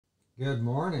Good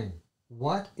morning.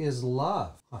 What is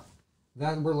love?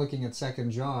 Then we're looking at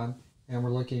 2 John, and we're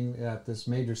looking at this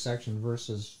major section.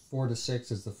 Verses 4 to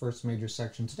 6 is the first major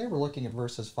section. Today we're looking at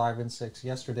verses 5 and 6.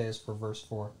 Yesterday is for verse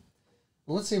 4.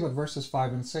 Well, let's see what verses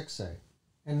 5 and 6 say.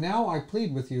 And now I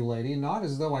plead with you, lady, not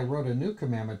as though I wrote a new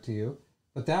commandment to you,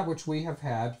 but that which we have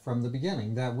had from the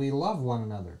beginning, that we love one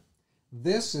another.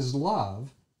 This is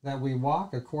love, that we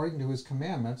walk according to his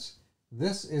commandments.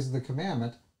 This is the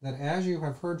commandment, that as you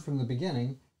have heard from the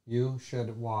beginning, you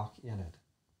should walk in it.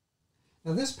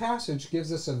 Now this passage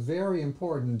gives us a very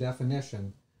important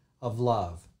definition of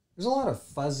love. There's a lot of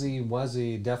fuzzy,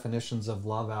 wuzzy definitions of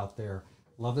love out there.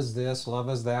 Love is this, love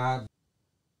is that.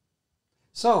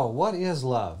 So, what is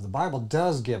love? The Bible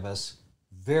does give us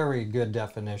very good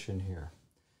definition here.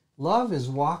 Love is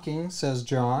walking, says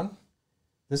John.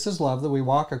 This is love, that we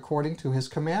walk according to his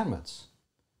commandments.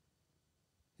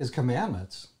 His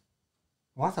commandments?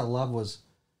 Well, I thought love was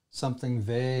something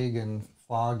vague and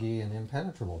foggy and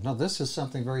impenetrable. No, this is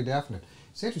something very definite.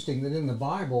 It's interesting that in the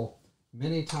Bible,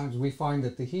 many times we find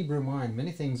that the Hebrew mind,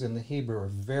 many things in the Hebrew are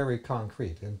very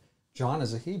concrete. And John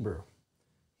is a Hebrew.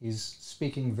 He's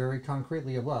speaking very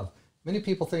concretely of love. Many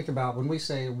people think about, when we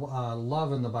say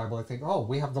love in the Bible, they think, oh,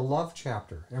 we have the love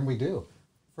chapter. And we do.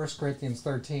 1 Corinthians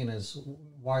 13 is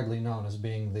widely known as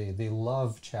being the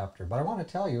love chapter. But I want to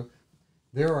tell you,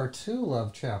 there are 2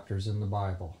 love chapters in the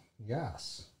Bible.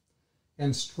 Yes.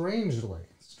 And strangely,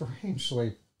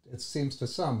 it seems to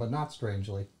some, but not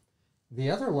strangely, the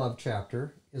other love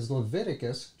chapter is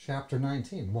Leviticus chapter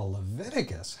 19. Well,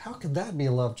 Leviticus? How could that be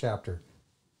a love chapter?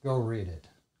 Go read it.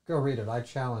 Go read it. I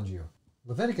challenge you.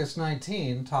 Leviticus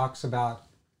 19 talks about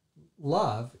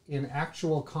love in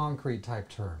actual concrete type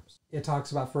terms. It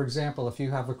talks about, for example, if you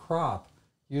have a crop,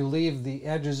 you leave the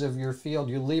edges of your field,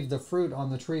 you leave the fruit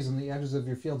on the trees and the edges of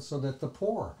your field so that the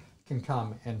poor can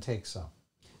come and take some.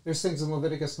 There's things in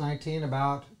Leviticus 19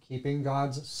 about keeping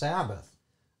God's Sabbath,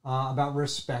 about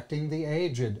respecting the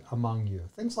aged among you,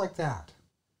 things like that.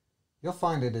 You'll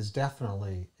find it is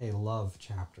definitely a love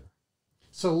chapter.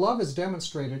 So love is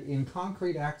demonstrated in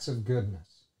concrete acts of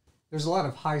goodness. There's a lot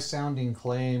of high-sounding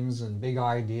claims and big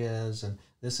ideas, and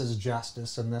this is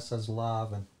justice and this is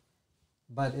love,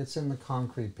 but it's in the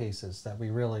concrete pieces that we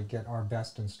really get our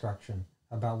best instruction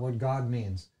about what God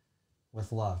means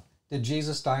with love. Did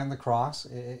Jesus die on the cross?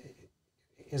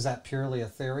 Is that purely a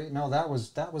theory? No, that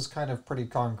was kind of pretty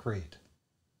concrete.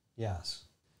 Yes.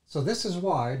 So this is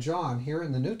why John here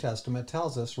in the New Testament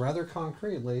tells us rather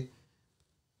concretely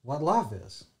what love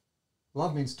is.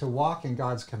 Love means to walk in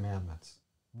God's commandments.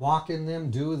 Walk in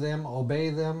them, do them, obey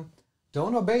them.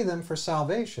 Don't obey them for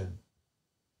salvation,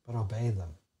 but obey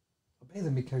them. Obey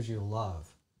them because you love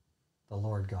the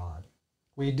Lord God.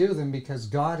 We do them because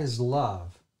God is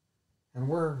love, and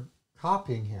we're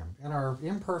copying him in our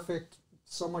imperfect,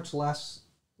 so much less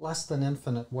than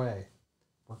infinite way.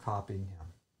 We're copying him.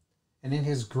 And in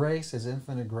his grace, his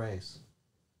infinite grace,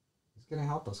 he's going to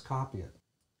help us copy it.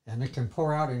 And it can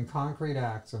pour out in concrete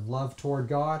acts of love toward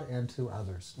God and to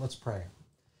others. Let's pray.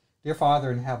 Dear Father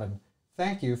in heaven,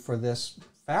 thank you for this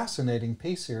fascinating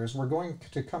piece here as we're going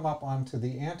to come up onto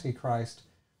the Antichrist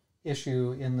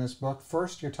issue in this book.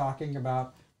 First, you're talking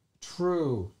about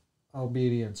true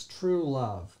obedience, true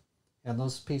love. And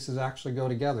those pieces actually go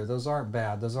together. Those aren't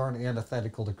bad. Those aren't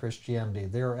antithetical to Christianity.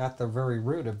 They're at the very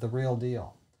root of the real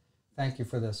deal. Thank you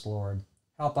for this, Lord.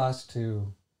 Help us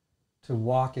to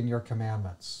walk in your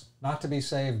commandments. Not to be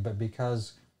saved, but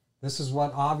because this is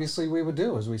what obviously we would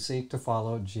do as we seek to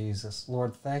follow Jesus.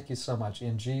 Lord, thank you so much.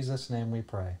 In Jesus' name we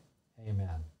pray.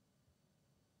 Amen.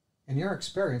 In your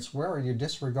experience, where are you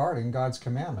disregarding God's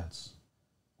commandments?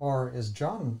 Or as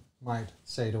John might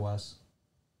say to us,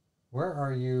 where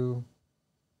are you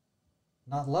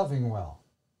not loving well?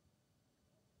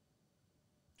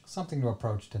 Something to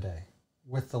approach today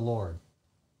with the Lord.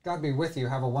 God be with you.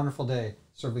 Have a wonderful day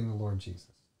serving the Lord Jesus.